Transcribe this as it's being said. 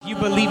You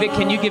believe it?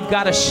 Can you give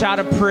God a shout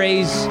of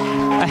praise,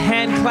 a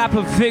hand clap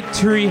of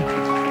victory?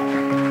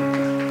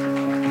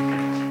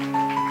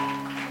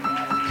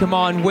 Come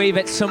on, wave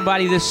at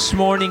somebody this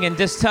morning and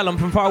just tell them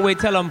from far away,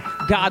 tell them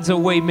God's a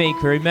way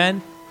maker,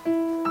 amen?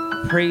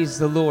 Praise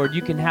the Lord.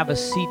 You can have a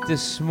seat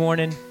this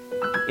morning.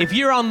 If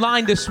you're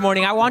online this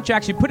morning, I want you to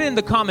actually put it in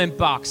the comment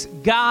box.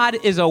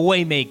 God is a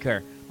way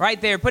maker.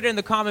 Right there, put it in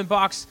the comment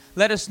box.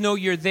 Let us know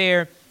you're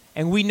there.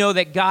 And we know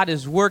that God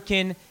is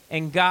working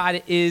and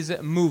God is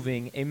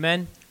moving.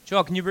 Amen.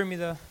 Joel, can you bring me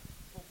the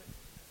pulpit?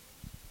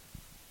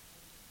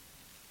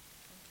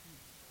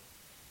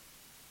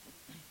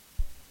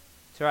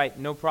 It's all right,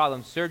 no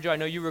problem. Sergio, I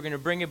know you were going to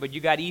bring it, but you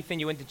got Ethan.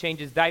 You went to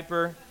change his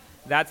diaper.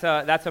 That's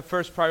a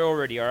first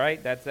priority, all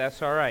right?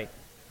 That's all right.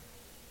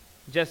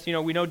 Just,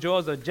 we know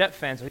Joel's a Jet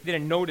fan, so he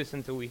didn't notice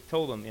until we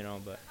told him,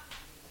 but.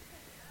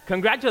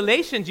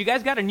 Congratulations, you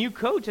guys got a new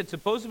coach that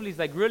supposedly is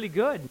really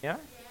good, yeah?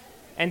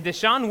 And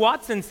Deshaun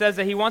Watson says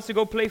that he wants to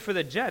go play for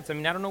the Jets.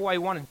 I don't know why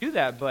you want to do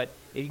that, but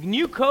a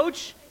new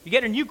coach, you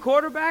get a new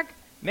quarterback,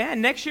 man,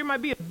 next year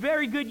might be a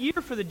very good year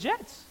for the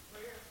Jets.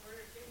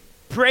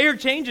 Prayer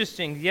changes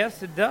things.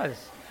 Yes, it does.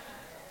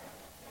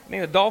 I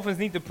think the Dolphins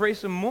need to pray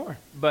some more,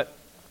 but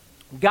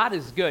God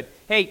is good.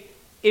 Hey,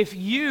 if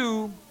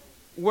you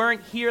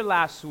weren't here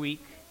last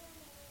week,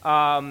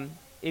 and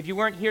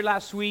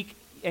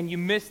you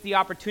missed the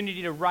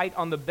opportunity to write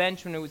on the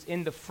bench when it was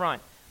in the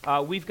front,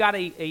 we've got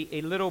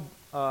a little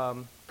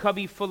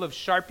cubby full of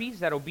Sharpies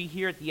that'll be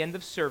here at the end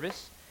of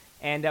service,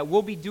 and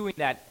we'll be doing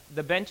that.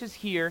 The bench is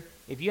here.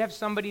 If you have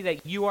somebody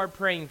that you are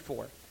praying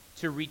for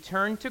to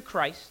return to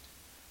Christ,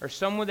 or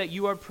someone that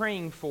you are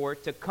praying for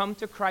to come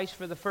to Christ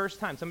for the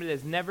first time, somebody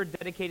that's never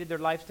dedicated their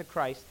lives to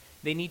Christ,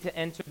 they need to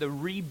enter the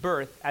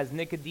rebirth as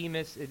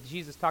Nicodemus,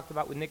 Jesus talked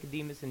about with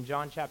Nicodemus in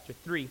John chapter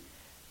 3.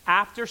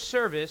 After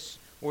service,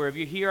 or if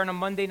you're here on a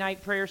Monday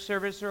night prayer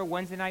service or a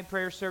Wednesday night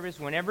prayer service,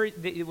 whenever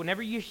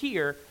you're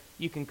here,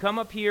 you can come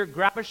up here,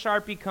 grab a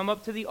Sharpie, come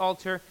up to the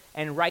altar,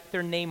 and write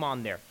their name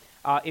on there.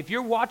 If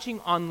you're watching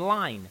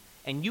online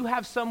and you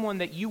have someone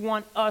that you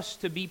want us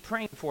to be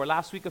praying for,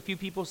 last week a few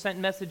people sent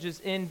messages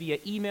in via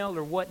email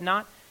or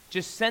whatnot,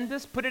 just send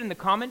us, put it in the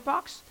comment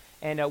box,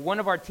 and one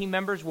of our team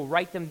members will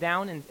write them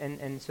down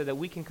and so that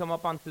we can come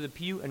up onto the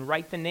pew and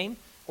write the name,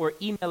 or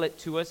email it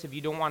to us if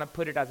you don't want to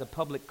put it as a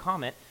public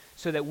comment,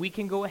 so that we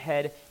can go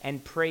ahead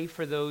and pray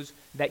for those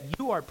that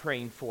you are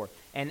praying for.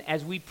 And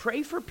as we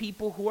pray for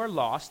people who are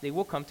lost, they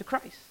will come to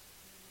Christ.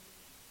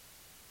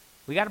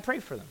 We got to pray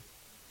for them.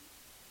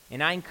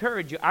 And I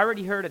encourage you, I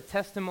already heard a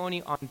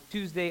testimony on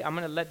Tuesday. I'm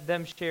going to let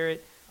them share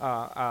it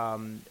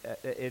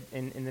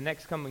in the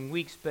next coming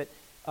weeks, but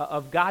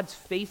of God's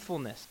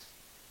faithfulness.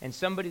 And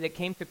somebody that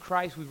came to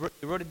Christ, we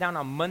wrote it down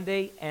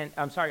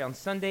on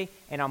Sunday,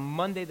 and on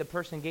Monday the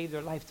person gave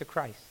their life to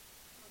Christ.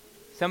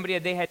 Somebody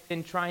that they had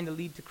been trying to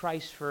lead to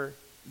Christ for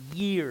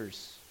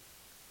years.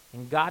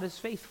 And God is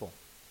faithful.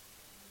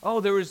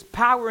 Oh, there is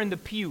power in the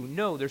pew.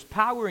 No, there's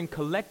power in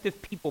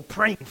collective people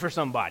praying for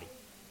somebody.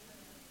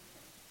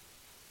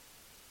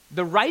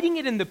 The writing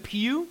it in the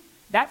pew,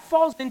 that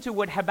falls into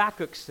what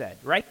Habakkuk said,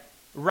 right?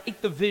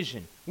 Write the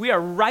vision. We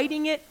are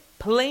writing it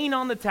plain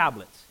on the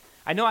tablets.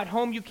 I know at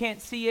home you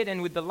can't see it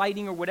and with the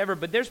lighting or whatever,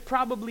 but there's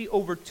probably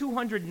over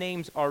 200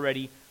 names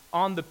already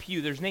on the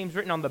pew. There's names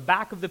written on the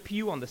back of the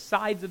pew, on the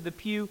sides of the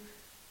pew.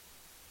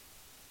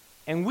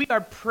 And we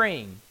are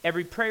praying.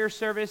 Every prayer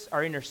service,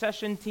 our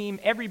intercession team,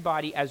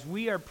 everybody, as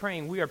we are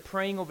praying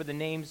over the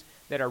names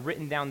that are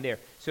written down there.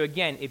 So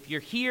again, if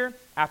you're here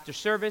after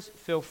service,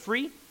 feel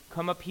free.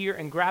 Come up here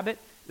and grab it.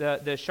 The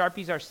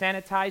Sharpies are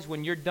sanitized.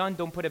 When you're done,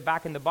 don't put it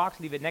back in the box.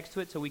 Leave it next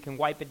to it so we can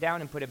wipe it down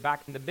and put it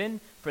back in the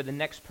bin for the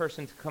next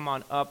person to come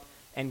on up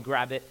and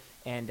grab it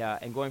and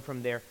going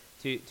from there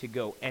to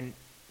go. And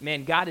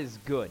man, God is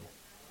good,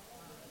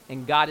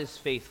 and God is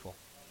faithful,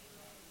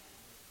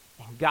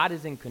 and God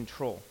is in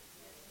control.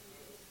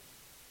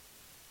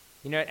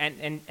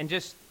 And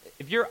just,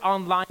 if you're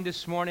online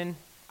this morning,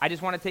 I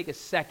just want to take a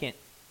second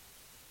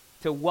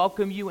to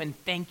welcome you and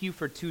thank you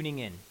for tuning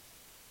in,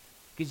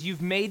 because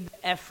you've made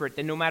the effort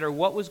that no matter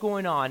what was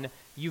going on,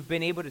 you've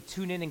been able to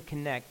tune in and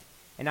connect.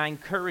 And I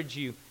encourage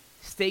you,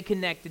 stay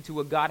connected to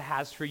what God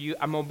has for you.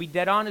 I'm going to be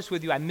dead honest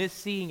with you. I miss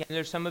seeing, and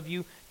there's some of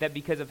you that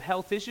because of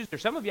health issues, or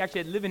some of you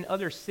actually live in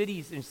other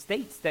cities and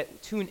states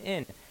that tune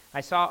in.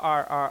 I saw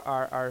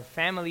our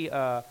family,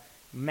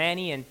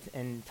 Manny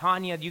and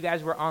Tanya, you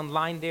guys were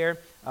online there,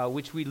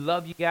 which we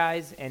love you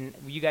guys, and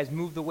you guys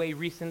moved away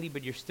recently,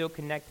 but you're still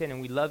connected,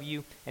 and we love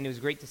you, and it was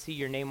great to see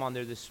your name on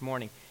there this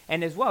morning.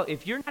 And as well,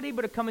 if you're not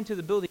able to come into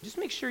the building, just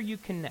make sure you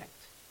connect,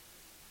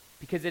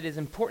 because it is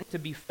important to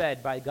be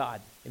fed by God.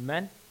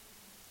 Amen?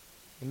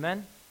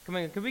 Amen? Come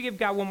on, can we give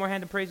God one more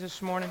hand of praise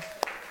this morning?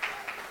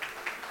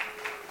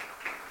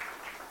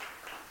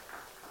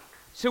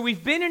 So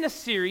we've been in a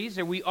series,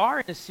 or we are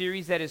in a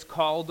series that is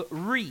called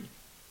Re.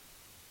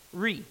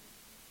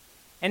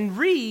 And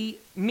re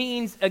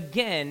means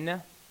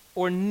again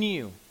or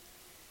new.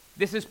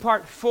 This is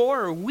part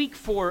 4 or week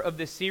 4 of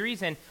the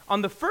series. And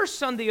on the first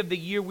Sunday of the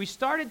year, we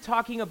started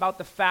talking about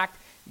the fact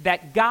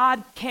that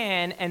God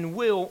can and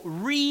will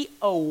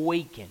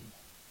reawaken.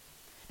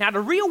 Now, to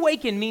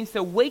reawaken means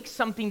to wake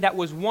something that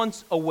was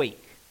once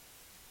awake.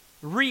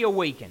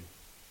 Reawaken.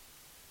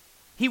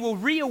 He will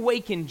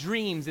reawaken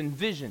dreams and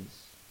visions.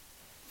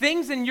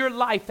 Things in your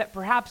life that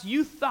perhaps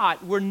you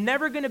thought were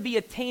never going to be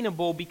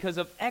attainable because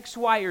of X,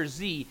 Y, or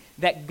Z,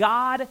 that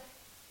God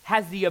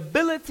has the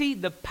ability,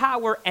 the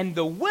power, and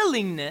the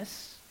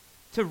willingness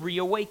to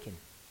reawaken.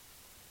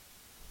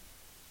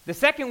 The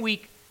second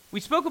week, we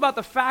spoke about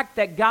the fact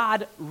that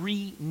God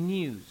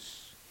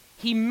renews.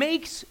 He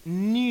makes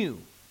new.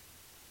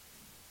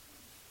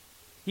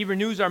 He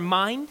renews our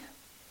mind.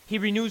 He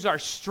renews our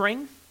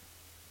strength.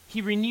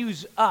 He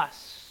renews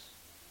us.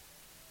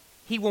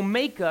 He will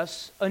make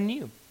us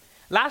anew.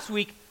 Last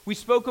week, we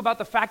spoke about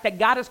the fact that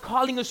God is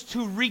calling us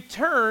to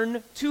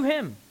return to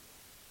Him.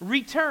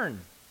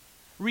 Return.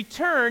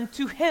 Return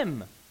to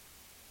Him.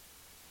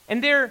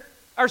 And there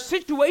are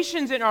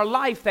situations in our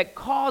life that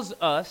cause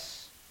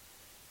us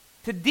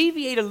to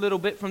deviate a little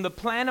bit from the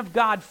plan of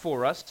God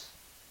for us.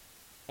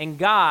 And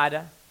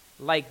God,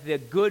 like the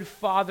good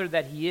Father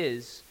that He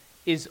is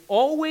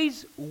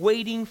always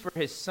waiting for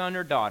His son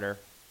or daughter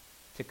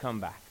to come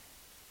back.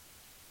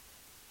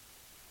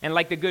 And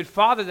like the good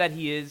Father that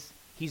He is,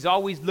 He's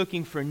always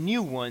looking for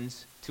new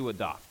ones to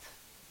adopt.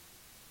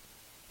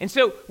 And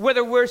so,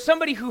 whether we're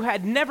somebody who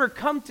had never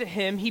come to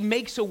Him, He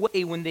makes a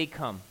way when they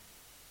come.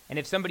 And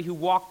if somebody who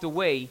walked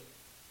away,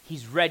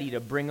 He's ready to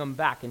bring them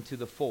back into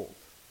the fold.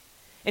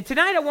 And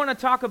tonight I want to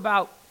talk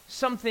about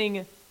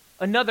something,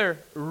 another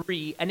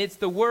and it's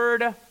the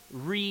word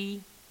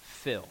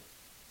refill.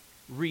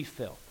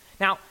 Refill.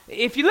 Now,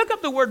 if you look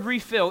up the word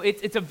refill,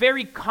 it's a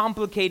very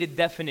complicated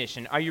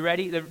definition. Are you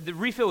ready? The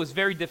refill is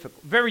very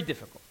difficult. Very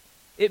difficult.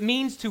 It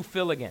means to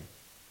fill again.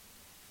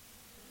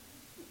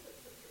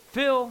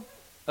 Fill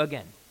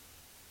again.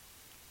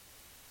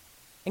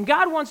 And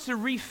God wants to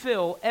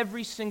refill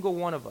every single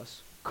one of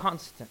us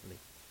constantly.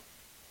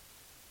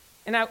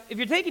 And now, if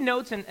you're taking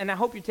notes, and I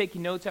hope you're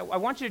taking notes, I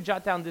want you to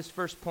jot down this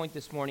first point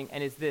this morning,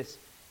 and it's this.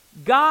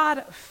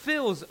 God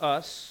fills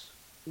us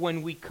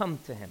when we come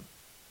to Him.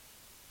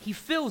 He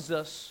fills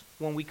us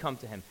when we come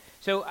to Him.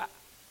 So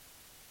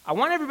I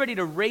want everybody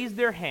to raise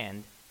their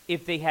hand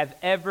if they have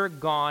ever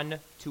gone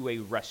to a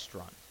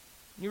restaurant.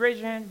 You raise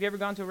your hand? Have you ever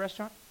gone to a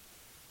restaurant?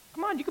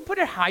 Come on, you can put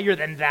it higher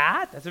than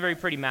that. That's a very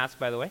pretty mask,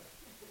 by the way.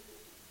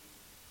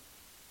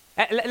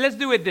 Let's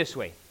do it this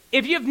way.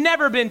 If you've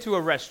never been to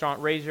a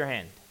restaurant, raise your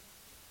hand.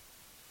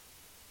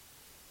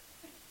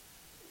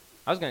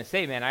 I was going to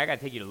say, man, I got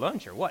to take you to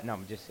lunch or what? No,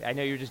 I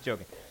know you're just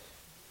joking.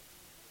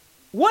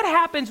 What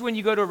happens when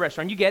you go to a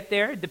restaurant? You get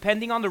there,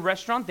 depending on the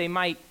restaurant, they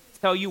might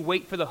tell you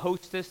wait for the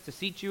hostess to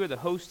seat you or the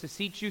host to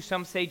seat you.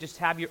 Some say just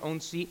have your own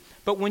seat.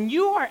 But when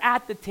you are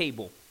at the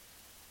table,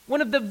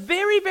 one of the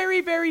very,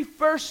 very, very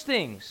first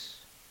things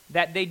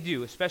that they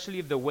do, especially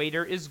if the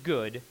waiter is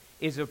good,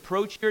 is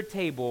approach your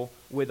table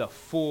with a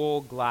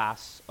full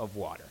glass of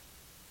water.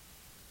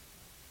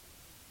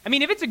 I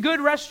mean, if it's a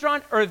good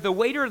restaurant or if the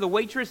waiter or the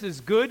waitress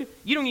is good,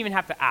 you don't even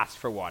have to ask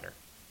for water.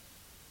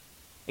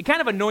 It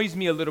kind of annoys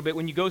me a little bit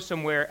when you go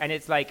somewhere and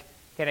it's like,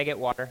 can I get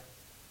water?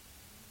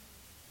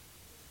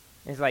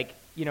 And it's like,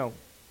 I'm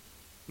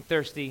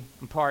thirsty,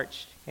 I'm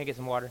parched, can I get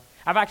some water?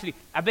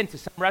 I've been to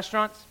some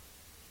restaurants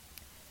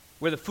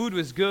where the food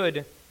was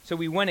good, so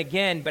we went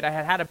again, but I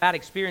had a bad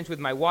experience with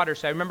my water,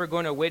 so I remember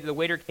going to a waiter, the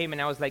waiter came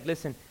and I was like,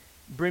 listen,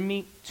 bring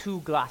me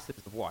 2 glasses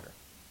of water.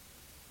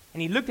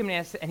 And he looked at me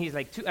and he's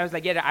like, I was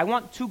like, yeah, I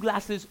want 2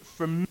 glasses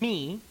for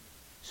me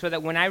so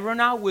that when I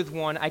run out with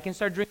one, I can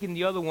start drinking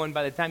the other one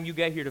by the time you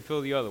get here to fill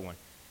the other one.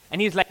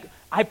 And he's like,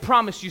 I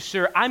promise you,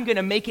 sir, I'm going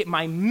to make it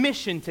my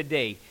mission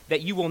today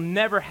that you will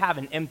never have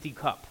an empty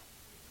cup.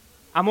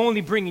 I'm only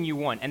bringing you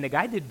one. And the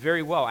guy did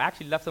very well. I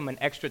actually left him an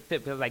extra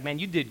tip because I was like, man,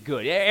 you did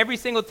good. Every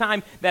single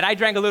time that I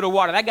drank a little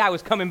water, that guy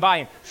was coming by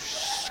and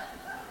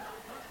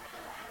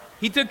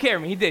he took care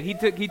of me. He did.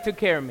 He took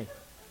care of me.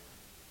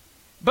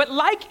 But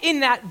like in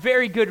that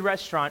very good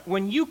restaurant,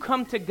 when you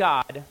come to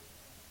God,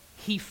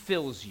 He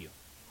fills you.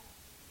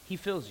 He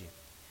fills you.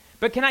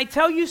 But can I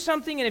tell you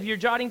something? And if you're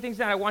jotting things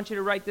down, I want you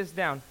to write this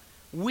down.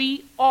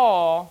 We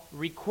all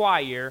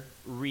require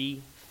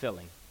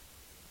refilling.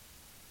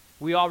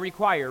 We all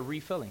require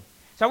refilling.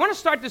 So I want to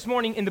start this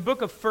morning in the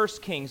book of 1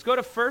 Kings. Go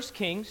to 1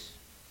 Kings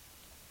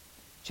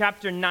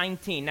chapter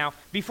 19. Now,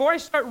 before I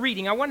start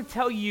reading, I want to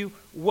tell you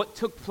what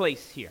took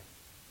place here.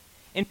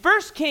 In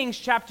 1 Kings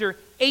chapter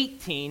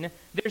 18,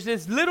 there's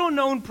this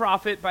little-known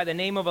prophet by the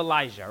name of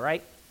Elijah,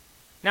 right?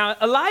 Now,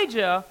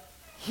 Elijah,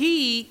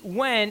 he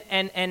went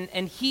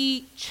and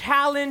he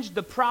challenged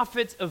the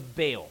prophets of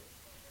Baal.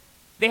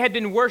 They had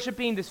been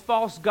worshiping this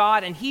false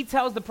god, and he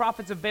tells the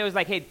prophets of Baal, he's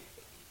like, hey,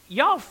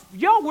 y'all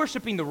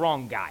worshiping the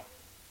wrong guy.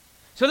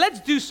 So let's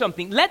do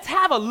something. Let's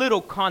have a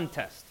little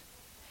contest.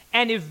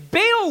 And if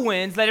Baal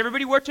wins, let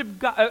everybody worship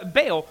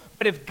Baal.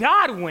 But if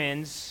God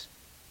wins,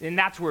 then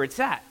that's where it's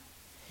at.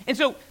 And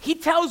so he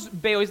tells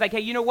Baal, he's like, hey,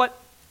 you know what?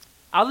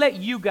 I'll let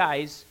you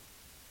guys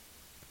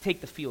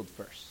take the field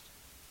first.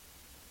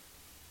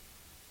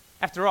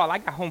 After all, I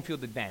got home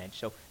field advantage,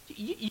 so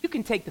you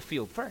can take the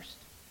field first.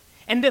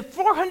 And the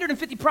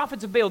 450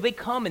 prophets of Baal, they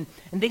come and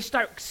they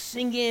start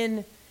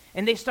singing,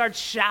 and they start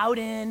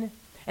shouting,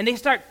 and they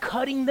start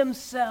cutting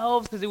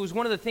themselves, because it was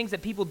one of the things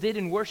that people did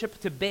in worship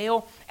to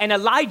Baal. And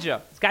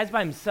Elijah, this guy's by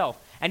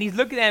himself, and he's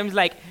looking at him, he's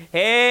like,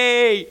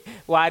 hey,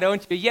 why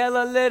don't you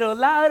yell a little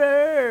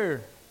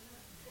louder?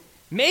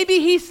 Maybe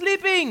he's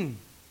sleeping.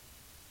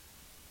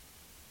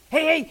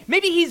 Hey,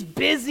 maybe he's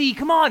busy.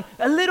 Come on,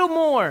 a little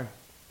more.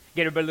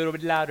 Get a little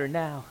bit louder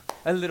now.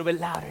 A little bit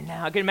louder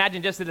now. I can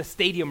imagine just at a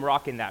stadium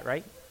rocking that,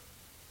 right?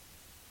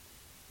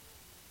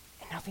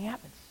 And nothing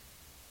happens.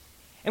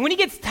 And when he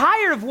gets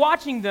tired of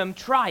watching them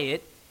try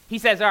it, he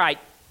says, all right,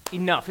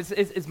 enough.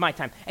 It's my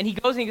time. And he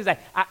goes and he goes like,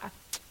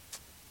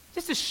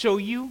 just to show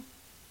you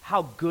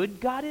how good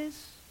God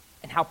is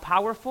and how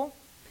powerful,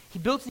 he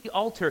builds the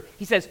altar.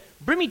 He says,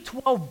 bring me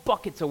 12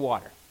 buckets of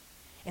water.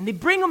 And they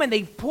bring them and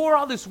they pour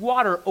all this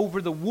water over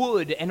the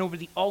wood and over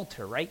the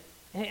altar, right?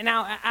 And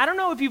now, I don't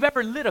know if you've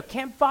ever lit a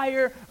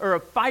campfire or a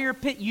fire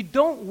pit. You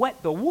don't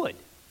wet the wood.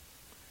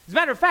 As a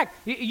matter of fact,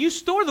 you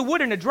store the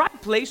wood in a dry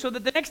place so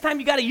that the next time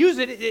you got to use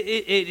it,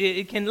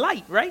 it can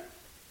light, right?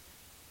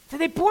 So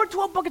they pour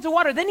 12 buckets of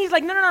water. Then he's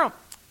like, no.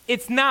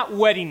 It's not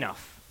wet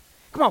enough.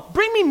 Come on,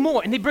 bring me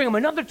more. And they bring him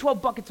another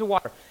 12 buckets of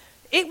water.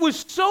 It was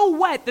so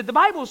wet that the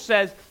Bible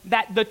says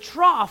that the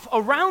trough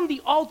around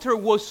the altar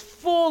was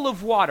full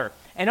of water.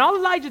 And all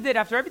Elijah did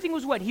after everything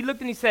was wet, he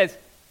looked and he says,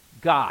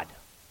 God,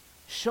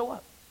 show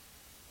up.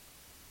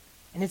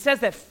 And it says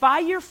that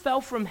fire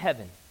fell from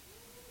heaven,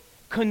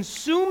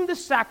 consumed the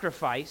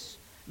sacrifice,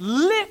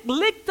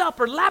 licked up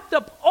or lapped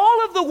up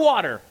all of the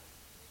water,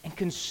 and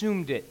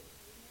consumed it.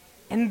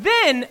 And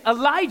then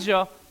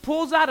Elijah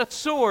pulls out a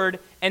sword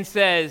and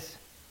says,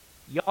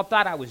 y'all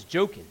thought I was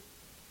joking.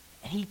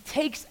 And he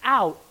takes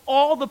out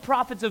all the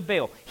prophets of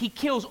Baal. He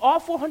kills all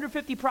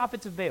 450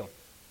 prophets of Baal.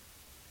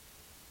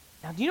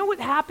 Now, do you know what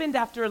happened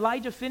after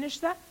Elijah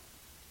finished that?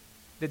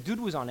 The dude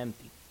was on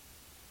empty.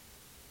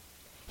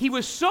 He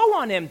was so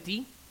on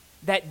empty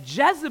that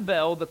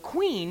Jezebel, the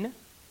queen,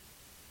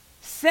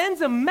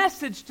 sends a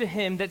message to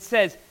him that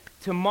says,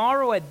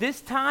 tomorrow at this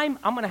time,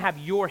 I'm going to have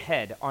your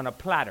head on a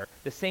platter,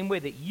 the same way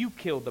that you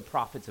killed the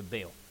prophets of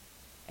Baal.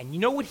 And you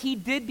know what he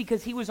did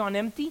because he was on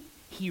empty?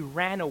 He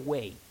ran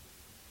away.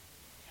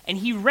 And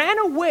he ran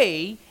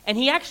away, and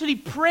he actually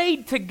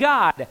prayed to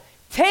God,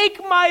 take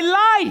my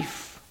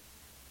life.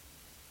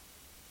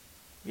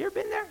 You ever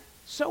been there?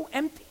 So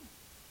empty.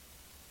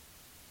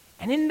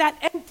 And in that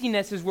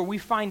emptiness is where we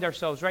find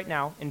ourselves right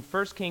now in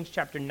 1 Kings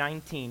chapter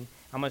 19.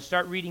 I'm going to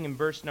start reading in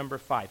verse number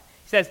 5. It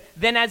says,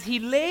 then as he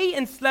lay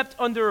and slept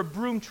under a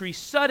broom tree,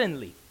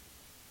 suddenly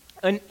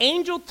an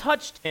angel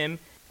touched him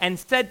and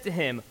said to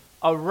him,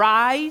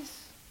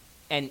 arise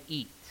and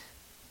eat.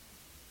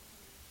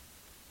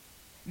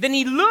 Then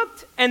he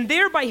looked, and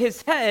there by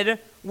his head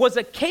was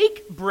a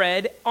cake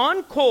bread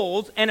on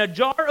coals and a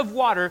jar of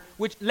water,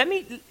 which, let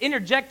me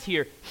interject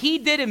here, he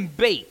didn't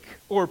bake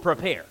or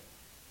prepare.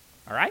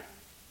 All right?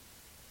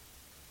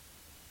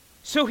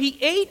 So he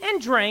ate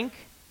and drank,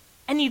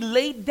 and he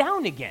laid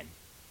down again.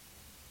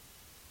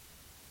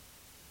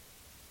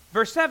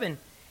 Verse 7,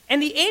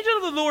 and the angel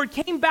of the Lord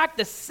came back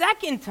the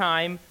second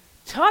time,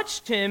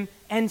 touched him,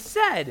 and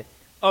said,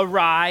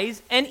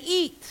 arise and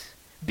eat,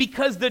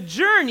 because the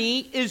journey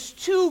is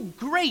too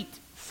great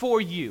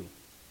for you.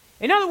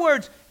 In other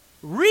words,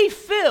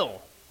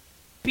 refill,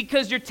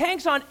 because your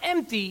tank's on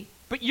empty,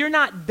 but you're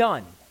not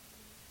done.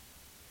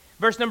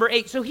 Verse number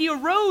 8, so he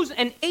arose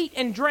and ate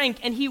and drank,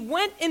 and he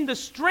went in the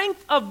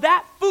strength of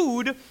that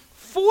food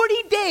 40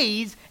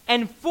 days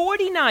and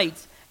 40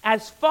 nights,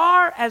 as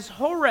far as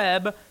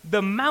Horeb,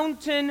 the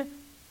mountain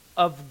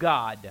of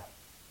God.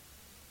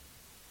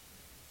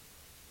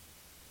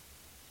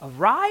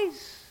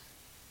 Arise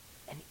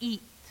and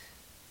eat.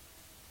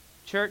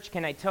 Church,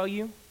 can I tell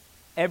you,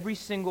 every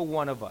single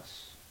one of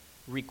us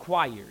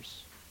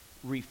requires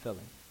refilling.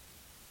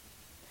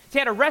 See,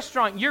 at a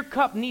restaurant, your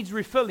cup needs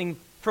refilling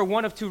for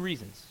one of two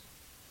reasons.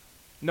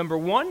 Number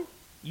one,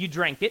 you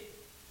drank it.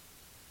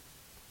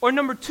 Or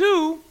number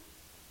two,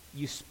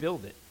 you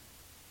spilled it.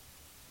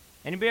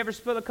 Anybody ever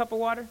spill a cup of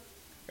water?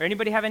 Or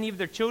anybody have any of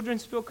their children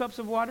spill cups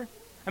of water?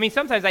 I mean,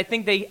 sometimes I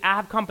think they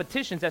have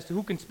competitions as to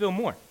who can spill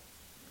more.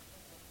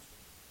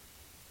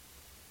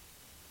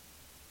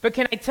 But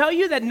can I tell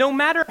you that no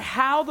matter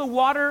how the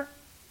water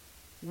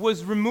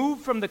was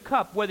removed from the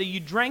cup, whether you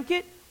drank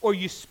it or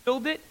you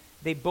spilled it,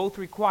 they both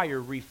require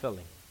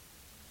refilling.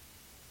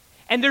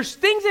 And there's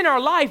things in our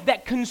life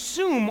that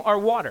consume our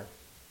water.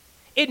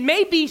 It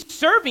may be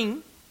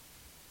serving.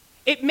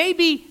 It may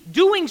be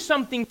doing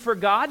something for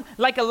God,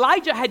 like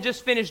Elijah had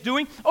just finished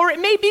doing, or it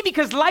may be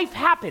because life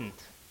happened.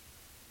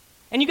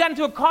 And you got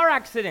into a car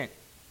accident,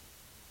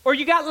 or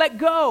you got let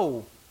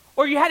go,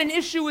 or you had an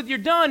issue with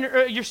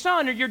your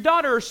son or your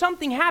daughter, or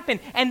something happened,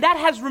 and that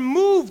has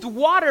removed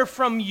water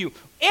from you.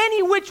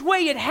 Any which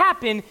way it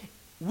happened,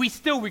 we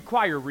still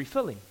require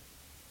refilling.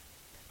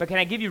 But can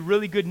I give you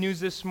really good news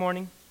this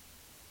morning?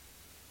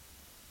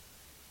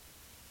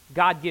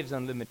 God gives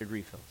unlimited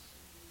refills.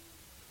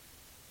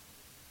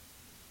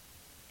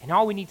 And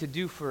all we need to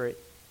do for it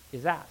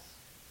is ask.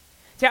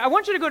 See, I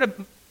want you to go to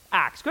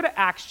Acts. Go to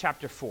Acts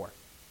chapter 4.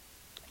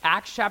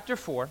 Acts chapter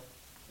 4.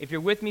 If you're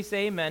with me,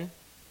 say amen.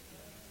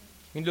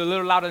 You can do a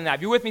little louder than that.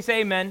 If you're with me,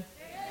 say amen.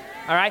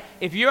 All right?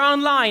 If you're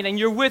online and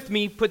you're with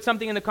me, put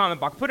something in the comment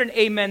box. Put an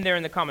amen there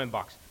in the comment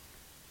box.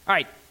 All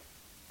right.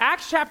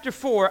 Acts chapter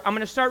 4, I'm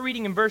going to start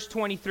reading in verse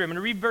 23. I'm going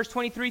to read verse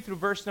 23 through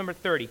verse number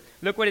 30.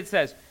 Look what it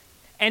says.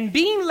 And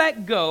being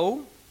let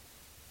go,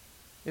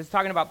 this is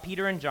talking about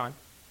Peter and John,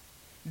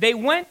 they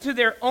went to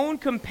their own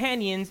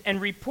companions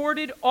and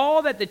reported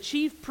all that the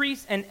chief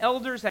priests and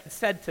elders had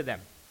said to them.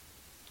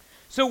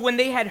 So when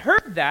they had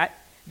heard that,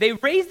 they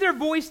raised their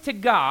voice to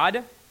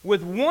God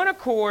with one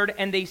accord,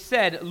 and they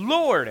said,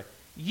 Lord,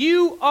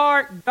 you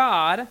are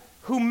God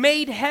who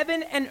made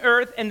heaven and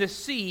earth and the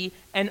sea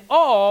and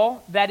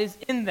all that is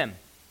in them.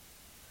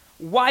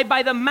 Why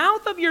by the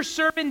mouth of your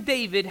servant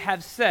David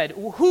have said,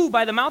 who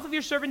by the mouth of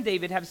your servant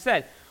David have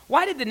said,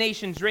 why did the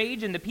nations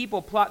rage and the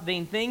people plot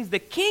vain things? The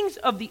kings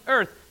of the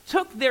earth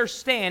took their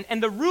stand,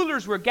 and the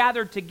rulers were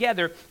gathered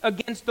together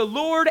against the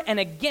Lord and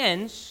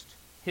against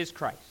his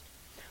Christ.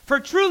 For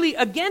truly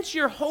against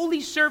your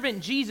holy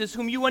servant Jesus,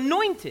 whom you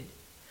anointed,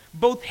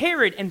 both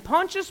Herod and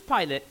Pontius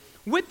Pilate,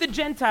 with the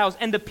Gentiles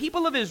and the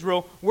people of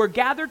Israel, were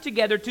gathered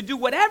together to do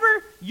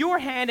whatever your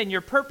hand and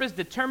your purpose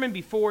determined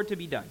before to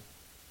be done.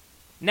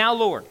 Now,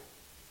 Lord,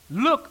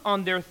 look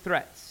on their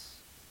threats,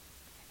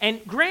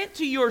 and grant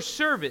to your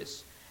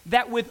service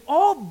that with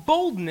all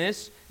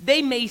boldness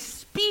they may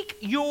speak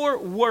your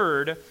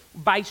word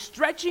by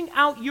stretching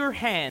out your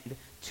hand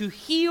to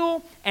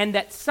heal, and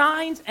that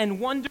signs and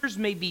wonders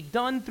may be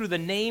done through the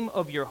name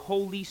of your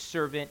holy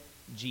servant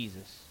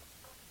Jesus.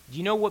 Do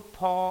you know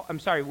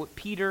what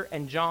Peter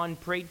and John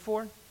prayed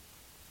for?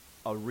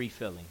 A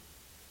refilling.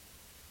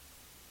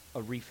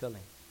 A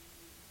refilling.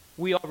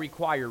 We all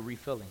require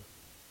refilling.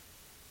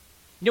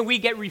 You know, we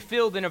get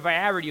refilled in a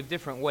variety of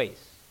different ways.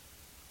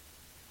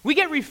 We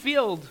get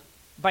refilled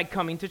by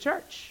coming to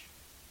church,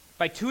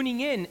 by tuning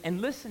in and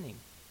listening.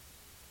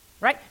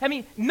 Right? I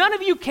mean, none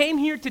of you came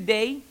here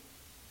today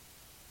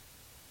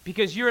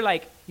because you're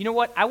like, you know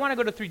what, I want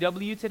to go to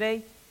 3W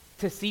today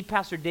to see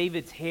Pastor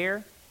David's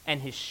hair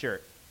and his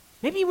shirt.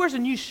 Maybe he wears a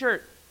new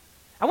shirt.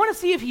 I want to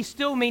see if he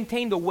still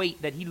maintained the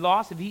weight that he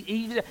lost.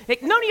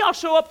 Like, none of y'all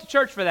show up to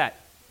church for that.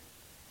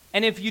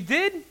 And if you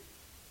did,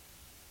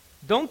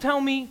 don't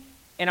tell me,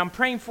 and I'm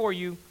praying for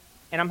you,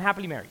 and I'm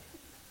happily married.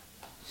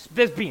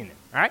 Just being there,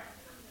 all right?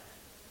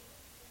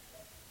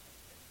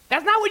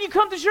 That's not what you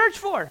come to church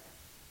for.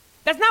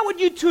 That's not what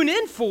you tune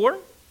in for.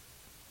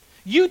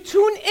 You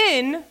tune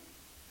in,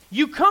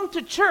 you come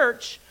to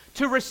church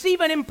to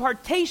receive an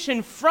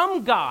impartation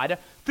from God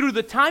through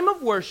the time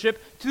of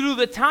worship, through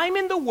the time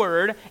in the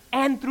Word,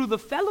 and through the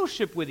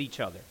fellowship with each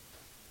other.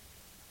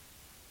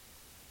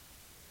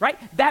 Right?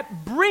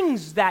 That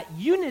brings that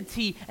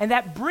unity, and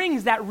that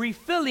brings that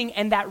refilling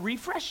and that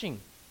refreshing.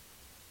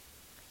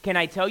 Can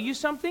I tell you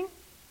something?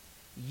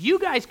 You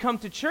guys come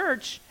to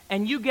church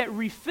and you get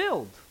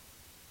refilled.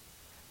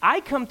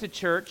 I come to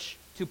church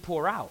to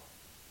pour out.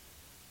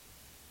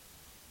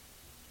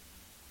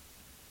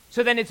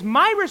 So then it's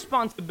my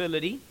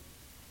responsibility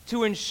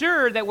to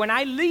ensure that when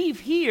I leave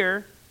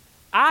here,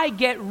 I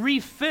get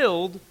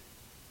refilled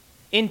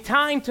in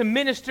time to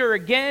minister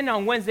again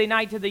on Wednesday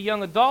night to the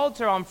young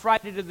adults, or on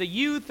Friday to the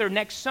youth, or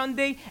next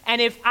Sunday.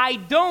 And if I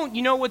don't,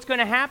 you know what's going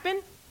to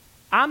happen?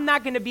 I'm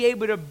not going to be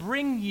able to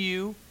bring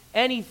you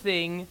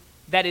anything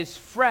that is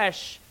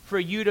fresh for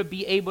you to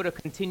be able to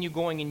continue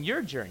going in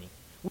your journey.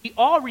 We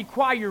all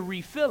require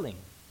refilling.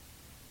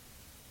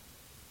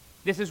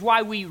 This is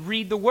why we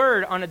read the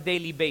Word on a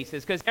daily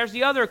basis, because there's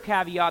the other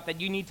caveat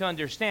that you need to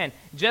understand.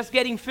 Just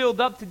getting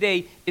filled up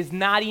today is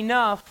not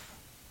enough.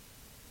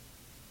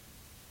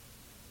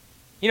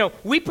 You know,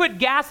 we put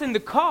gas in the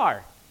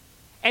car,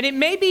 and it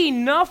may be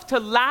enough to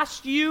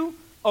last you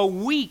a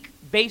week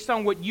based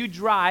on what you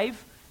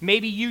drive.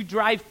 Maybe you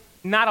drive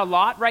not a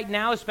lot right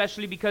now,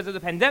 especially because of the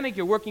pandemic.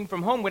 You're working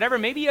from home, whatever.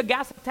 Maybe a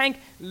gas tank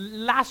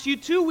lasts you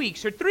 2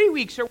 weeks or 3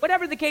 weeks or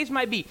whatever the case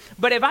might be.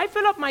 But if I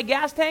fill up my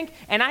gas tank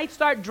and I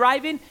start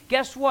driving,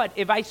 guess what?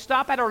 If I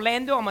stop at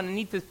Orlando, I'm going to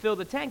need to fill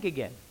the tank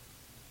again.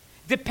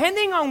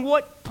 Depending on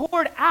what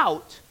poured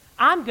out,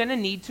 I'm going to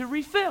need to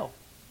refill.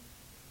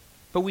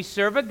 But we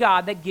serve a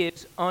God that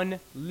gives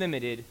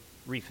unlimited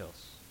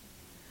refills.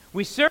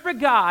 We serve a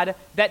God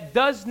that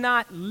does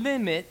not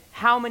limit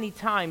how many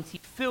times he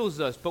fills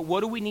us, but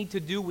what do we need to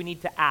do? We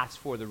need to ask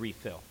for the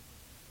refill.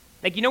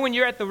 Like, you know, when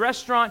you're at the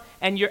restaurant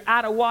and you're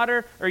out of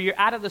water or you're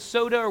out of the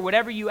soda or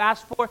whatever you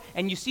asked for,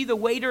 and you see the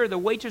waiter or the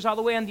waitress all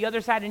the way on the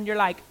other side, and you're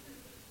like,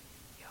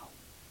 yo.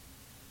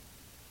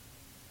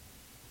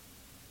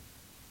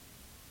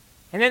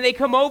 And then they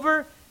come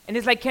over and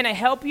it's like, can I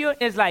help you?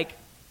 And it's like,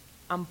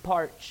 I'm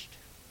parched.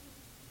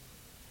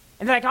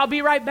 And they're like, I'll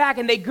be right back.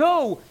 And they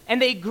go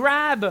and they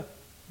grab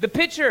the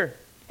pitcher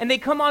and they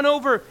come on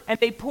over and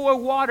they pour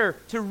water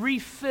to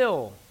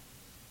refill.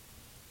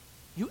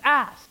 You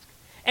ask.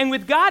 And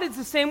with God, it's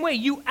the same way.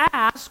 You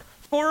ask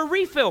for a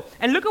refill.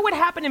 And look at what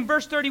happened in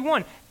verse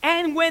 31.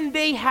 And when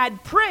they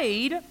had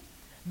prayed,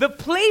 the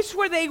place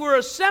where they were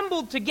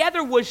assembled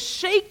together was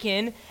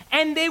shaken,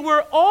 and they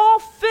were all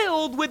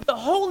filled with the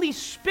Holy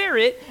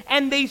Spirit,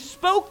 and they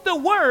spoke the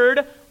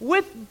word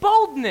with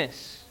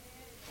boldness.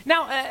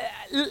 Now,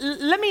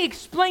 let me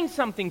explain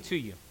something to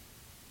you.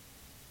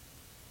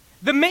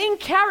 The main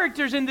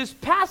characters in this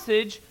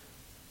passage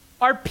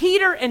are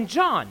Peter and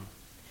John.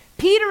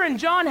 Peter and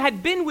John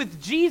had been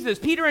with Jesus.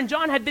 Peter and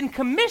John had been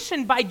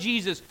commissioned by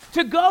Jesus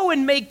to go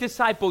and make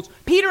disciples.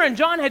 Peter and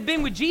John had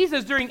been with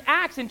Jesus during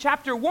Acts in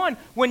chapter 1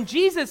 when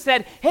Jesus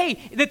said, hey,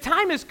 the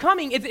time is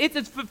coming. It's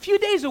a few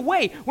days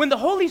away when the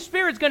Holy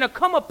Spirit's going to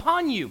come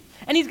upon you,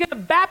 and he's going to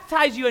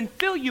baptize you and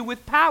fill you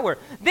with power.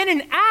 Then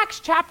in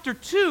Acts chapter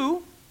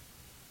 2,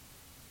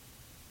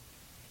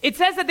 it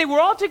says that they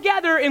were all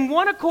together in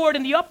one accord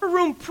in the upper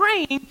room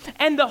praying,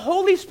 and the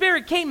Holy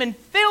Spirit came and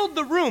filled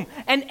the room.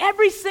 And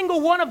every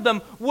single one of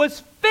them was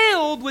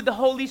filled with the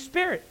Holy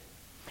Spirit.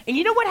 And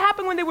you know what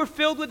happened when they were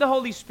filled with the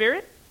Holy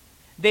Spirit?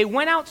 They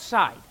went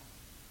outside,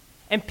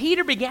 and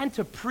Peter began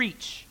to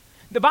preach.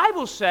 The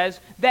Bible says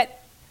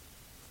that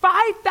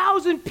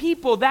 5,000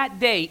 people that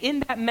day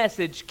in that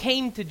message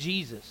came to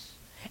Jesus,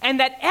 and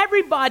that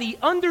everybody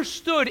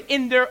understood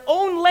in their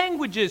own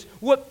languages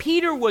what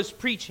Peter was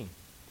preaching.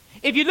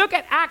 If you look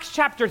at Acts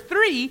chapter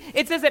 3,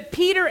 it says that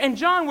Peter and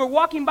John were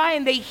walking by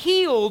and they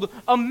healed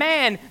a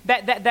man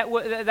that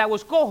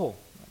was cojo.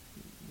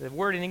 The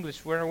word in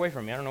English went away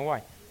from me. I don't know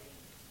why.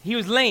 He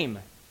was lame.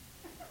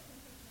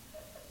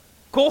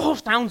 Cojo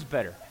sounds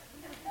better.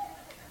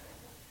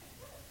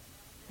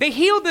 They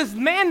healed this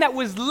man that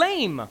was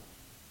lame.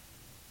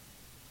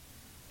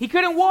 He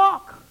couldn't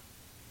walk.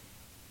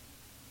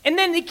 And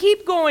then they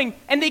keep going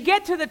and they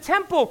get to the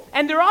temple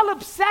and they're all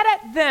upset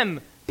at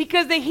them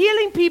because they're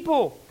healing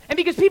people. And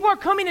because people are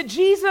coming to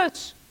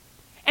Jesus,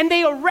 and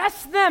they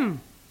arrest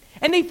them,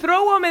 and they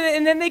throw them,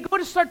 and then they go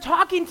to start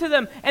talking to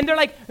them, and they're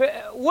like,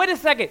 wait a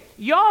second,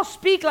 y'all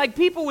speak like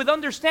people with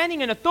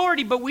understanding and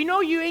authority, but we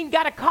know you ain't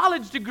got a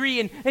college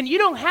degree, and you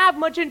don't have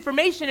much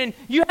information, and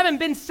you haven't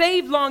been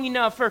saved long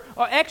enough, or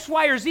X,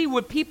 Y, or Z,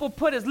 what people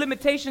put as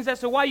limitations as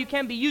to why you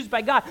can't be used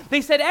by God.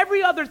 They said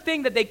every other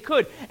thing that they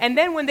could, and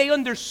then when they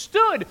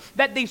understood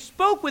that they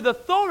spoke with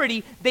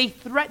authority, they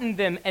threatened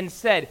them and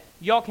said,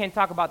 y'all can't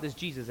talk about this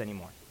Jesus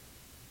anymore.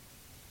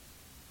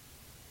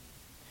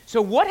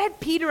 So what had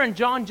Peter and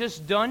John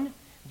just done?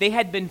 They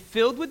had been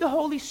filled with the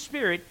Holy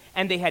Spirit,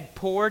 and they had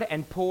poured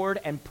and poured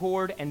and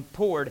poured and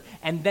poured,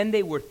 and then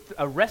they were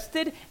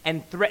arrested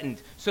and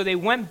threatened. So they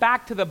went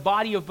back to the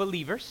body of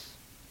believers,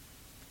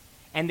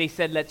 and they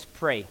said, let's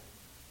pray.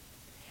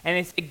 And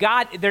they said,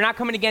 God, they're not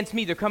coming against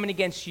me, they're coming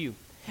against you.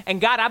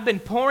 And God, I've been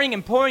pouring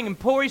and pouring and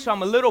pouring, so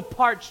I'm a little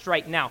parched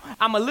right now.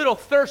 I'm a little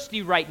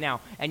thirsty right now.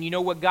 And you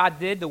know what God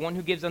did? The one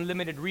who gives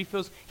unlimited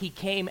refills, he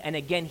came and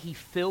again he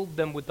filled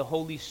them with the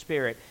Holy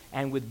Spirit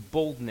and with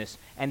boldness.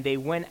 And they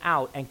went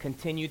out and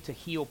continued to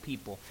heal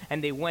people.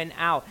 And they went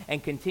out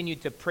and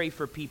continued to pray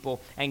for people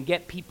and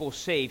get people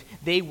saved.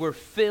 They were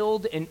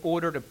filled in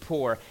order to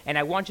pour. And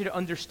I want you to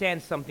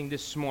understand something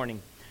this morning.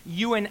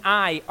 You and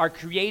I are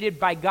created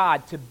by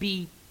God to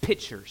be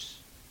pitchers.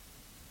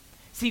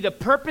 See, the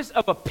purpose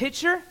of a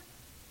pitcher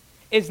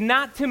is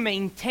not to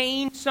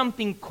maintain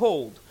something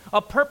cold.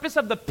 A purpose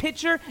of the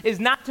pitcher is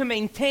not to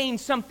maintain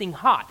something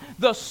hot.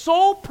 The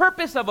sole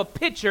purpose of a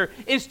pitcher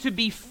is to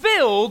be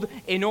filled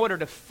in order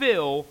to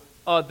fill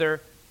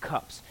other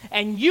cups.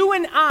 And you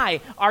and I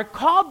are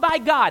called by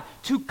God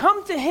to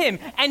come to him,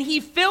 and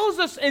he fills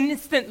us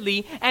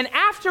instantly, and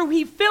after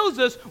he fills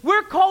us,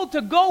 we're called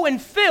to go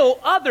and fill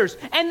others,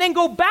 and then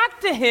go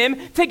back to him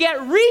to get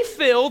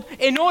refilled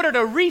in order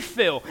to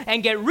refill,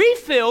 and get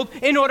refilled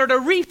in order to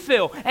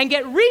refill, and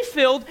get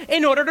refilled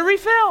in order to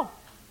refill.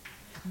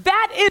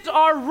 That is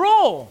our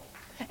role.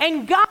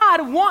 And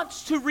God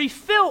wants to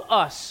refill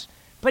us,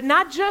 but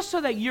not just so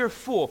that you're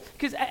full.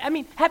 Because, I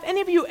mean, have any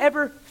of you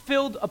ever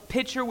filled a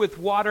pitcher with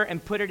water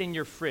and put it in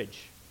your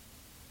fridge?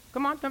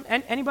 Come on.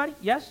 Anybody?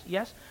 Yes?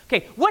 Yes?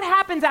 Okay, what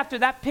happens after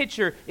that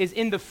pitcher is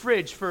in the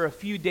fridge for a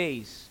few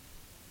days?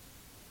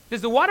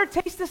 Does the water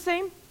taste the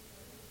same?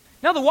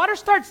 No, the water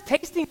starts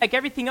tasting like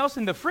everything else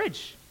in the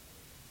fridge.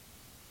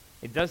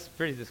 It does,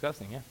 pretty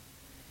disgusting, yeah.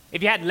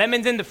 If you had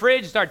lemons in the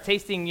fridge, it started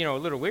tasting, a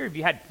little weird. If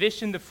you had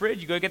fish in the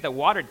fridge, you go get the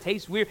water, it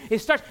tastes weird.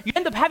 You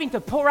end up having to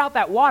pour out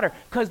that water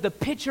because the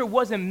pitcher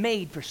wasn't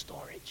made for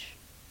storage.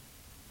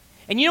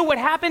 And you know what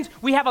happens?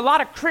 We have a lot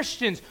of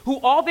Christians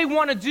who all they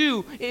want to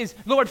do is,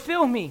 Lord,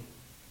 fill me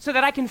so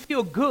that I can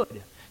feel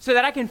good, so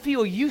that I can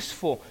feel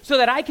useful, so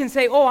that I can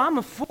say, oh, I'm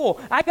a fool,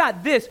 I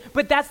got this.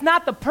 But that's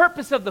not the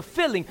purpose of the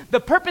filling. The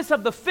purpose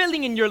of the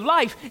filling in your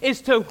life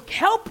is to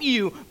help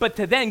you, but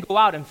to then go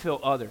out and fill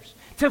others.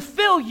 To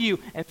fill you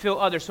and fill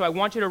others. So I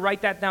want you to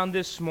write that down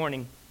this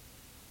morning.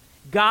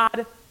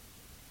 God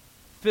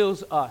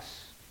fills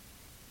us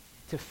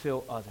to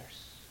fill others.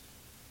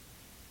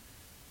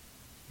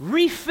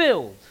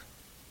 Refilled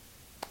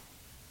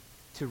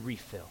to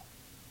refill.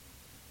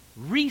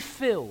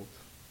 Refilled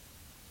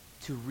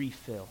to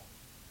refill.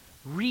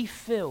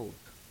 Refilled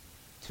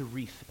to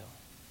refill.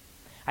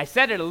 I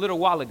said it a little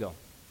while ago.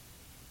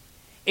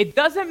 It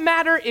doesn't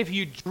matter if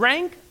you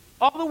drank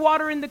all the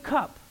water in the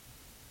cup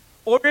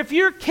or if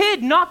your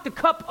kid knocked the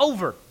cup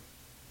over.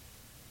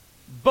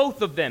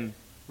 Both of them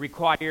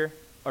require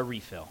a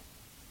refill.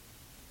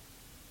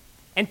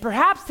 And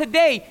perhaps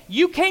today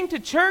you came to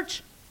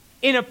church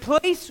in a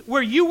place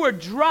where you were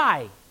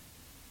dry.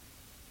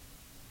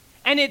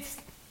 And it's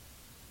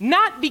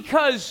not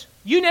because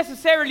you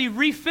necessarily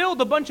refilled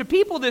a bunch of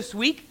people this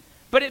week,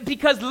 but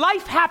because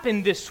life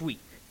happened this week.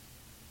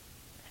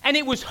 And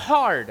it was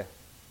hard.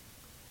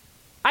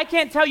 I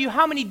can't tell you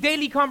how many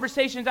daily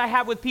conversations I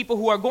have with people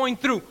who are going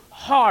through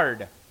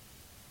hard.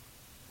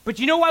 But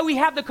you know why we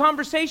have the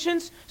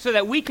conversations? So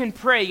that we can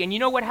pray. And you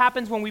know what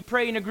happens when we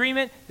pray in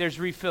agreement? There's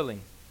refilling.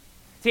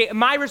 See,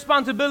 my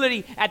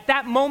responsibility at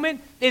that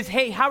moment is,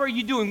 hey, how are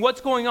you doing?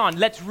 What's going on?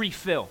 Let's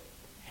refill.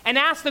 And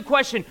ask the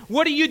question,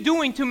 what are you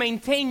doing to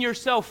maintain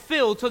yourself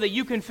filled so that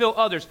you can fill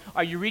others?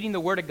 Are you reading the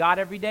Word of God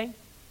every day?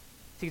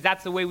 See,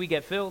 that's the way we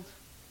get filled.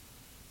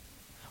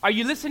 Are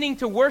you listening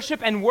to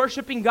worship and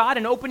worshiping God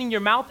and opening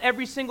your mouth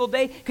every single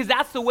day? Because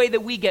that's the way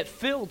that we get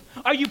filled.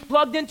 Are you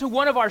plugged into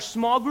one of our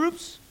small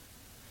groups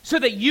so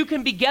that you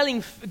can be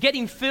getting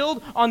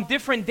filled on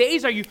different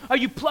days? Are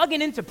you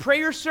plugging into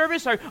prayer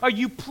service? Are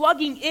you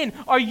plugging in?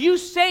 Are you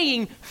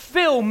saying,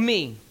 fill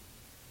me?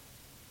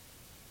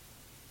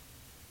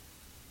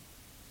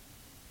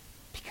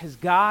 Because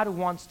God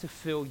wants to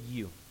fill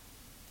you.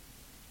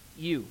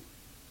 You.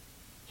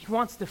 He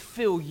wants to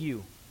fill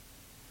you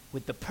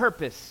with the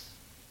purpose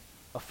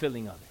of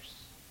filling others.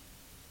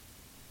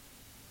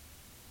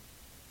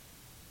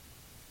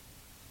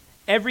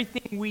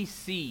 Everything we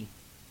see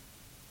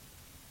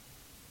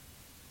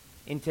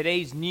in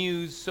today's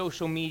news,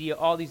 social media,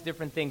 all these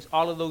different things,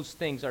 all of those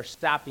things are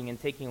stopping and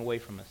taking away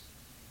from us.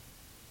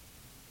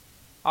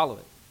 All of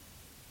it.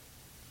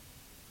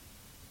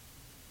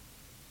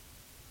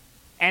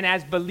 And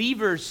as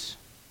believers,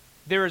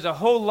 there is a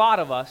whole lot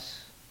of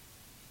us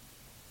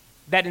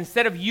that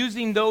instead of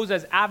using those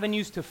as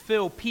avenues to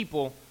fill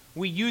people,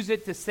 we use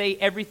it to say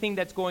everything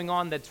that's going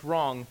on that's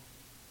wrong.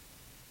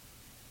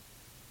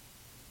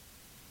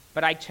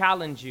 But I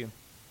challenge you,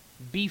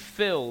 be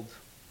filled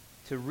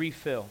to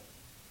refill.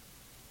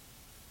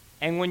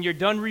 And when you're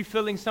done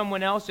refilling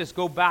someone else, just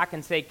go back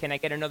and say, can I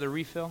get another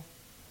refill?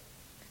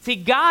 See,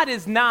 God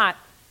is not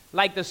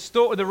like the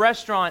store, the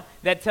restaurant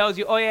that tells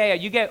you, oh yeah,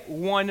 you get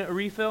one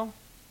refill.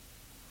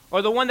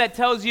 Or the one that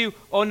tells you,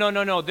 oh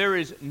no, there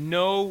is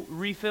no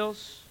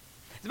refills.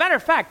 As a matter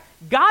of fact,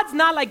 God's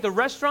not like the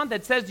restaurant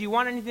that says, do you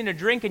want anything to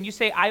drink? And you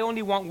say, I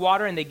only want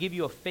water, and they give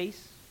you a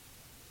face.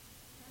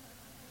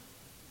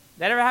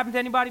 That ever happened to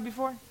anybody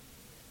before?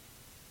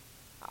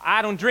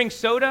 I don't drink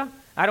soda.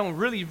 I don't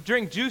really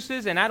drink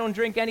juices, and I don't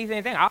drink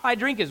anything. All I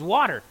drink is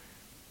water.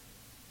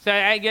 So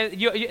I get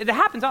it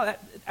happens all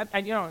that.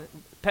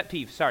 Pet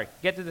peeve. Sorry.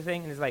 Get to the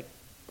thing, and it's like,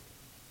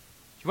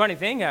 do you want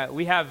anything?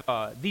 We have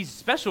these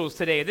specials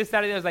today. This,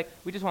 that, and that. I was like,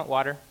 we just want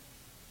water.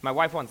 My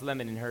wife wants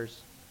lemon in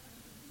hers.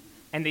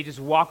 And they just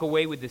walk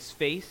away with this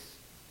face.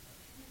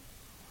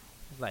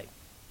 It's like,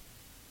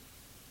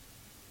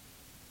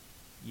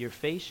 your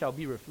face shall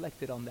be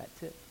reflected on that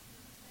tip.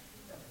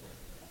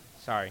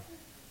 Sorry.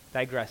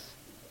 Digress.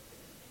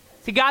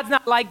 See, God's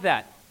not like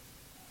that.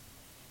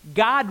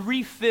 God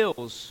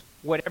refills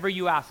whatever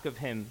you ask of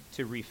him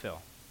to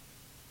refill.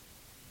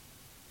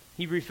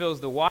 He refills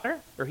the water,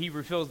 or he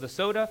refills the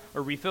soda,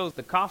 or refills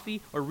the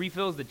coffee, or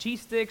refills the cheese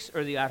sticks,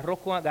 or the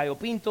arroz con gallo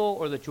pinto,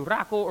 or the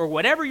churrasco, or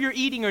whatever you're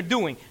eating or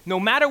doing. No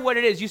matter what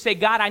it is, you say,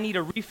 God, I need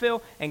a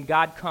refill, and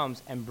God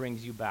comes and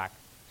brings you back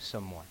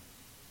some more.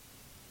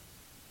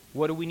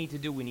 What do we need to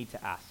do? We need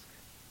to ask.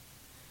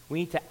 We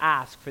need to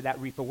ask for that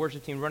refill.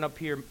 Worship team, run up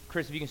here.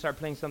 Chris, if you can start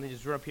playing something,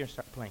 just run up here and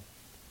start playing.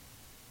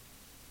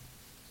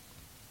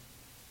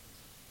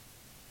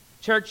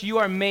 Church, you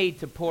are made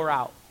to pour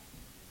out.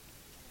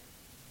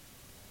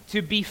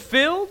 To be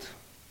filled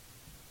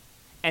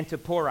and to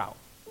pour out.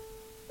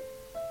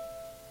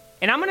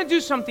 And I'm going to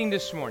do something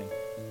this morning.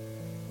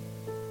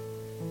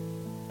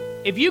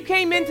 If you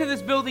came into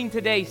this building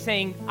today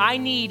saying, I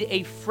need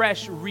a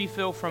fresh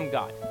refill from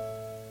God,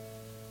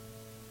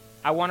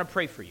 I want to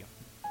pray for you.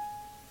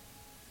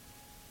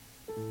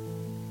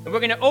 And we're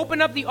going to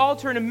open up the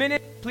altar in a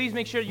minute. Please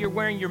make sure you're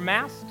wearing your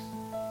masks.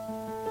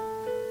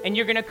 And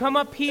you're going to come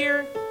up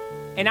here,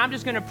 and I'm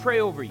just going to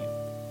pray over you.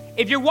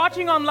 If you're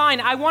watching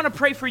online, I want to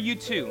pray for you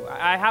too.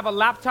 I have a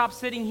laptop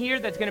sitting here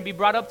that's going to be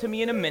brought up to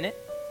me in a minute.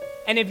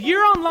 And if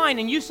you're online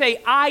and you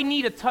say, I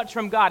need a touch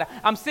from God,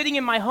 I'm sitting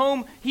in my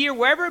home here,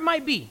 wherever it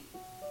might be,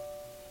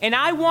 and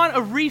I want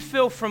a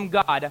refill from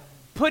God,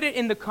 put it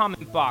in the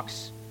comment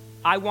box.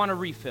 I want a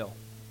refill.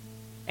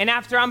 And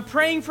after I'm done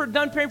praying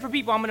for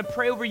people, I'm going to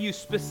pray over you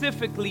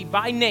specifically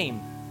by name.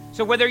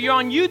 So whether you're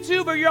on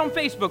YouTube or you're on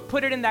Facebook,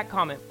 put it in that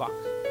comment box.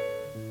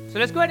 So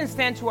let's go ahead and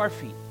stand to our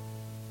feet.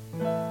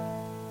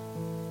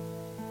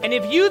 And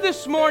if you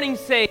this morning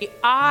say,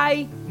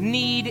 I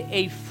need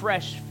a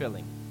fresh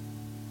filling,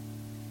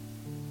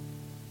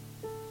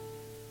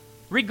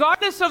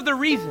 regardless of the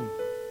reason,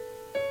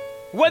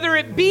 whether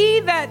it be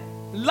that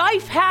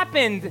life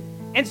happened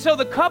And so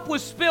the cup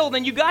was spilled,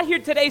 and you got here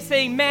today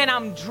saying, man,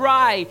 I'm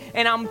dry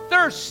and I'm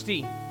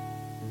thirsty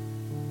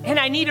and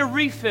I need a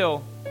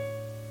refill.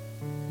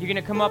 You're going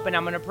to come up and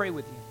I'm going to pray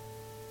with you.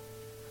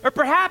 Or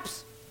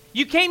perhaps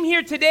you came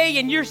here today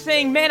and you're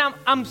saying, man,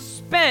 I'm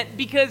spent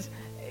because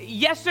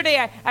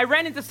yesterday I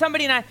ran into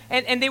somebody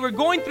and they were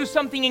going through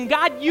something, and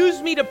God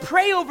used me to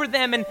pray over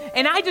them, and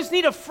I just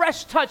need a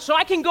fresh touch so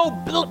I can go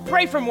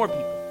pray for more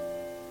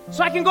people,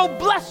 so I can go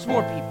bless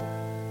more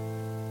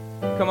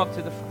people. Come up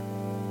to the front.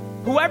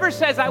 Whoever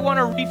says, I want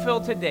a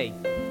refill today,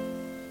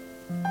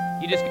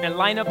 you're just going to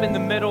line up in the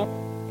middle,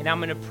 and I'm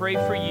going to pray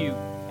for you.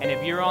 And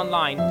if you're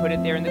online, put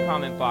it there in the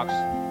comment box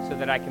so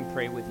that I can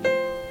pray with you.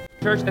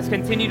 Church, let's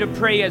continue to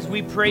pray as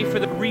we pray for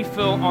the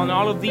refill on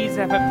all of these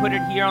that have put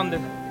it here on the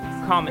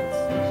comments.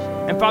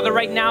 And Father,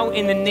 right now,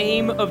 in the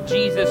name of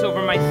Jesus,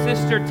 over my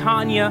sister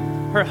Tanya,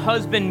 her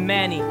husband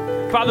Manny,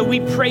 Father, we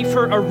pray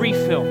for a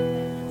refill.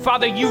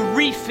 Father, you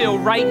refill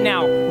right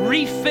now.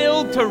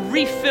 Refill to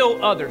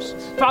refill others.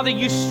 Father,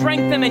 you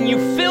strengthen and you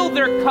fill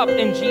their cup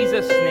in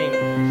Jesus'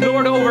 name.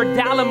 Lord, over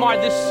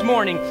Dalamar this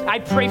morning, I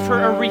pray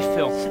for a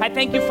refill. I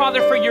thank you, Father,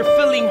 for you're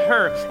filling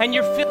her and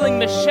you're filling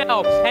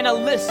Michelle and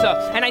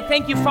Alyssa. And I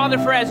thank you, Father,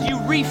 for as you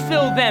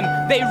refill them,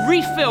 they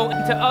refill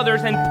into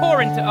others and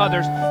pour into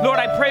others. Lord,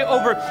 I pray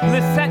over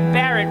Lisette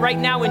Barrett right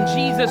now in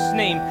Jesus'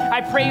 name.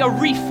 I pray a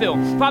refill.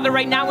 Father,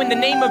 right now in the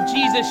name of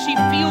Jesus, she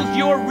feels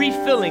your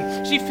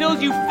refilling. She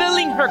feels you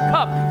filling her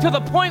cup to the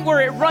point where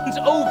it runs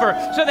over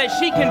so that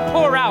she can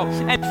pour out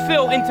and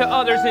fill into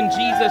others in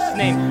Jesus'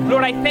 name.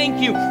 Lord, I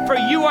thank you for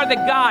you are the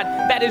God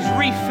that is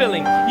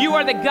refilling. You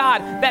are the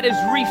God that is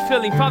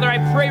refilling. Father, I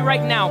pray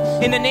right now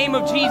in the name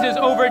of Jesus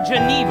over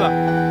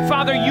Geneva.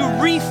 Father, you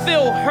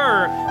refill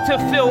her to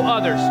fill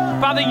others.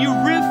 Father, you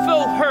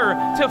refill her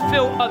to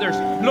fill others.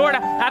 Lord,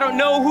 I don't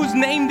know whose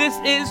name this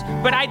is,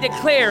 but I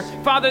declare,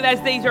 Father,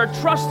 as they are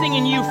trusting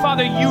in you,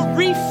 Father, you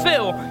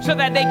refill so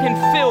that they can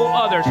fill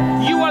others.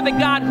 You are the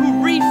God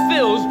who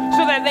refills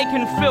so that they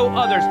can fill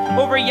others.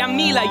 Over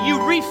Yamila, you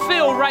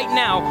refill right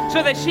now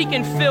so that she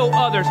can fill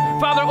others.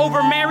 Father,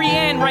 over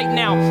Marianne right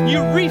now, you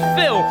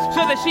refill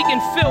so that she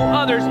can fill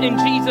others in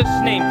Jesus'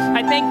 name.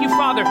 I thank you,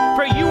 Father,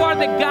 for you are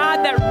the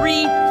God that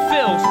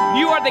refills.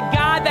 You are the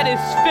God that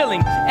is filling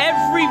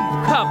every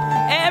cup,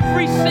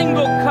 every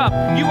single cup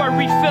you are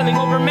refilling.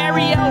 Over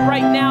Marielle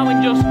right now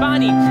and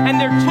Josvani and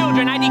their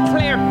children, I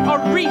declare a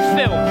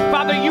refill.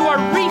 Father, you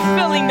are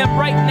refilling them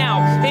right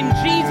now in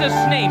Jesus'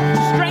 name,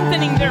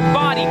 strengthening their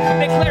body.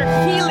 Declare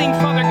healing,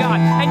 Father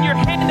God, and your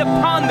hand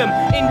upon them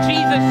in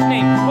Jesus'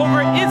 name.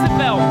 Over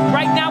Isabel,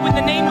 right now in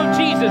the name of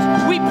Jesus,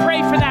 we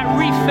pray for that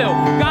refill.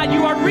 God,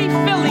 you are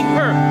refilling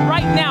her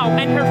right now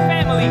and her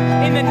family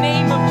in the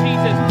name of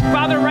Jesus.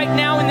 Father, right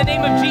now in the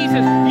name of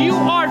Jesus, you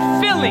are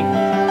filling.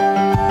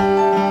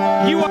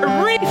 You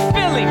are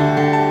refilling